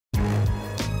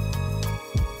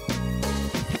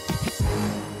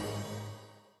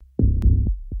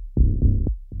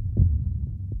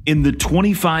In the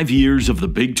 25 years of the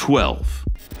Big 12,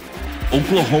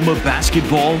 Oklahoma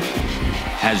basketball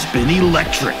has been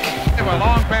electric. A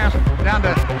long pass down to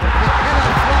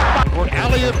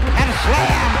alley-oop and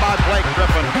slam by Blake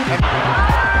Griffin.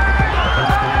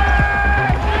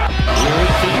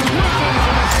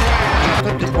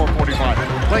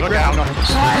 54-45. Blake Griffin.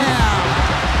 Slam!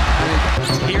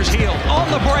 Here's Hill on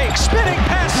the break, spinning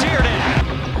past Searden.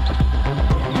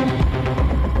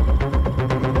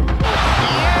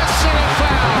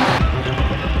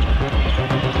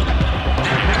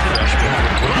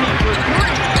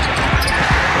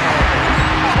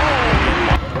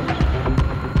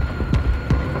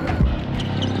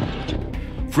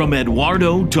 From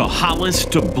Eduardo to Hollis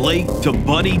to Blake to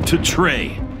Buddy to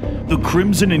Trey, the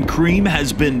Crimson and Cream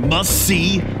has been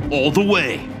must-see all the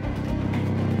way.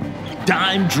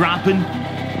 Dime dropping,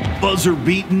 buzzer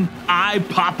beating, eye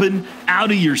popping, out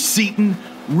of your seating,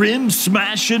 rim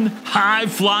smashing, high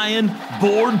flying,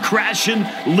 board crashing,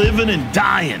 living and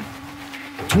dying.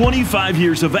 25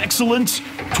 years of excellence,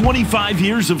 25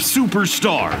 years of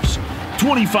superstars,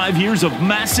 25 years of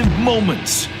massive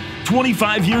moments.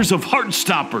 25 years of heart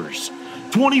stoppers,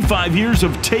 25 years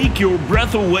of take your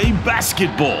breath away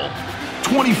basketball,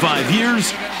 25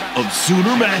 years of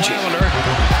Sooner magic.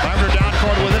 Driver down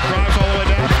court with it, drives all the way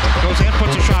down, goes in,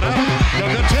 puts a shot up.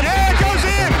 It goes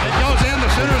in! It goes in, the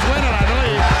Sooners win it, I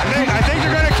believe. I think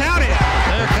they're going to count it.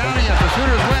 They're counting it, the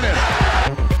Sooners win it.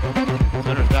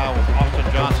 Sooners now with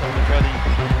Austin Johnson, McCready,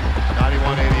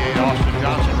 91-88, Austin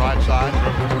Johnson right side,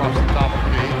 dribbles across the top of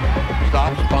the key,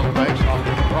 stops, pump fakes, off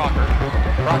to Crocker.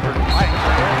 Crocker, right.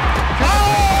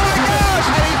 Oh, my gosh!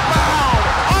 And he's fouled!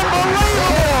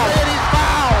 Unbelievable! And he's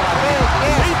fouled!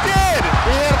 He did!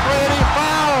 He had a pretty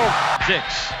foul!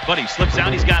 6. Buddy slips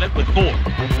out. He's got it with 4.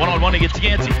 One-on-one against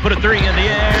Yancey. Put a 3 in the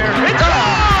air. It's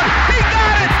gone! He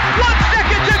got it! 1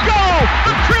 second to go!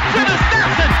 The Crimson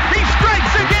Assassin! He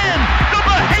strikes again! The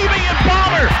Bahamian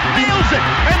Bomber nails it!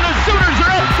 And the Sooners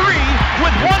are up 3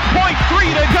 with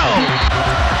 1.3 to go!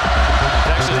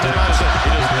 Texas denies it.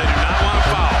 They do not want to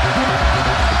foul.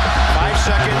 5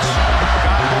 seconds.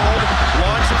 Got hold.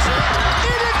 Launches it.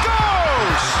 In it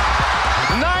goes!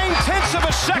 9/10 of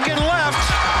a second left.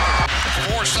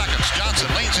 4 seconds. Johnson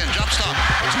leans in, jump stop.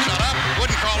 Puts a shot up.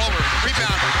 Wouldn't crawl over.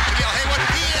 Rebound. Jameel Haywood.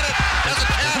 He hit it.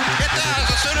 Doesn't count. It does.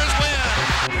 The Sooners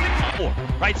win.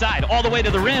 4. Right side, all the way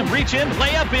to the rim. Reach in.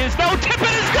 Layup is no. Tip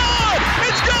it is good!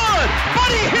 It's good!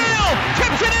 Buddy Hill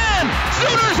tips it in.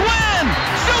 Sooners win!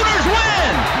 Sooners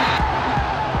win!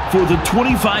 For the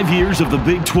 25 years of the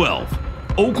Big 12,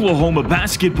 Oklahoma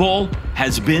basketball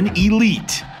has been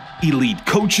elite. Elite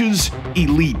coaches,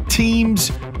 elite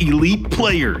teams, elite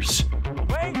players.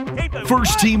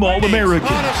 First team All-American.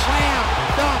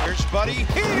 Here's Buddy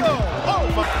Hill.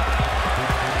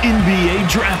 NBA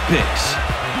draft picks.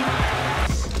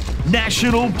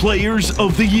 National Players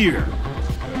of the Year.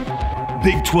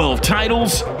 Big 12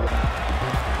 titles.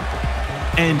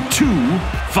 And 2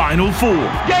 Final Four.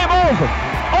 Game over.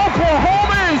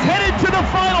 Oklahoma is headed to the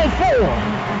Final Four.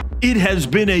 It has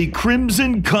been a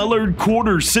crimson-colored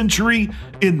quarter century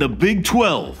in the Big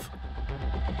 12.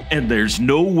 And there's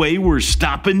no way we're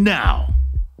stopping now.